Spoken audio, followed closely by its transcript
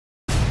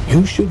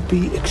You should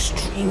be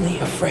extremely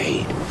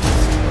afraid.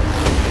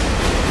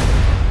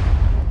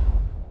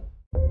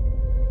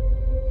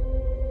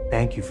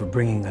 Thank you for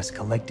bringing us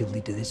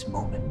collectively to this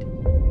moment.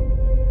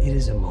 It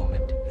is a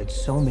moment that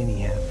so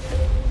many have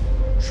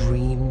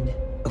dreamed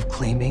of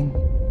claiming.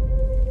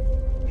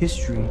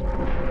 History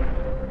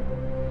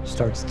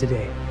starts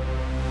today.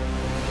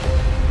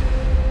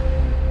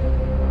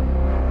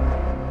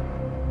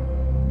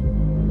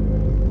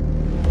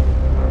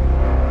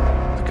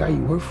 The guy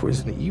you work for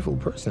is an evil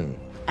person.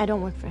 I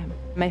don't work for him.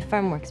 My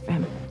firm works for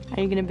him.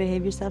 Are you gonna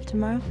behave yourself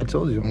tomorrow? I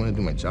told you I'm gonna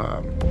do my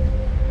job.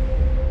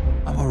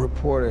 I'm a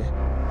reporter.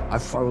 I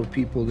follow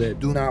people that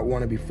do not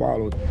want to be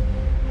followed.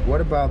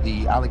 What about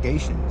the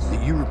allegations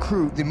that you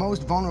recruit the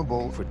most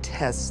vulnerable for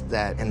tests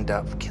that end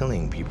up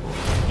killing people?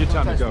 Your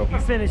time to go. You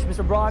finished,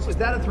 Mr. Brock. Was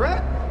that a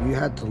threat? You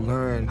had to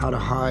learn how to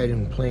hide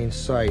in plain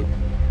sight.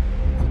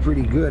 I'm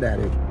pretty good at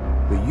it.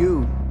 But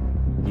you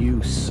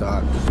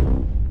suck.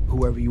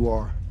 Whoever you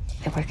are.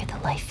 I work at the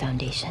Life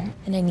Foundation,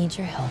 and I need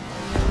your help.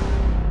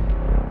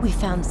 We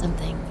found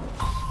something.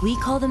 We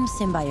call them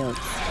symbiotes.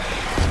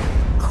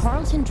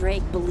 Carlton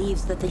Drake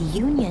believes that the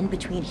union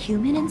between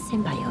human and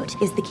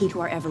symbiote is the key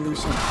to our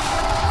evolution.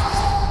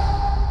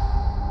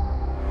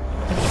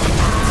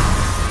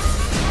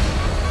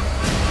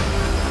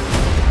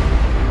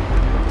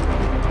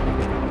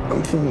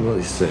 I'm feeling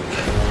really sick.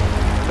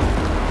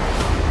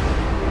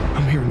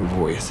 I'm hearing a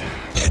voice.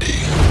 Eddie.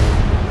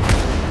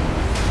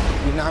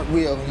 You're not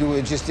real. You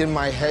were just in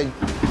my head.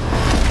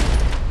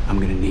 I'm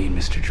gonna need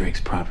Mr.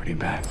 Drake's property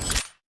back.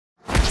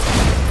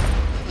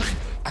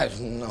 I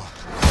don't know.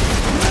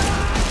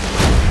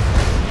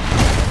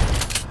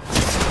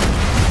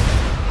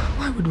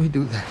 Why would we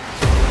do that?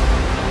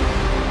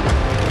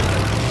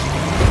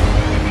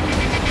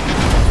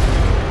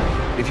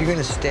 If you're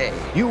gonna stay,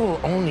 you will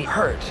only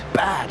hurt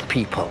bad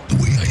people. The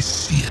way I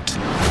see it,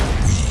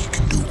 we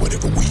can do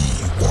whatever we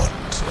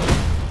want.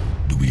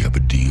 Do we have a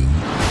deal?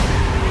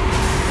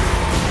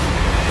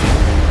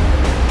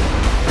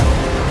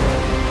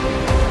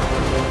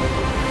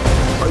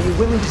 Are you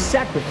willing to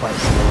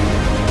sacrifice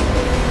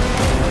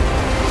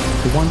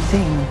the one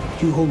thing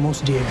you hold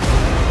most dear?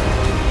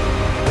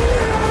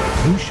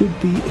 You should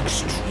be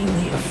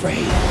extremely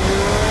afraid.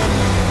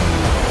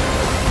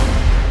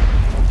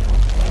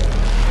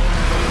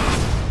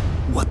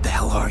 What the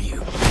hell are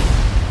you?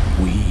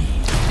 We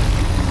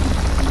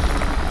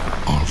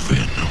are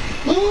Venom.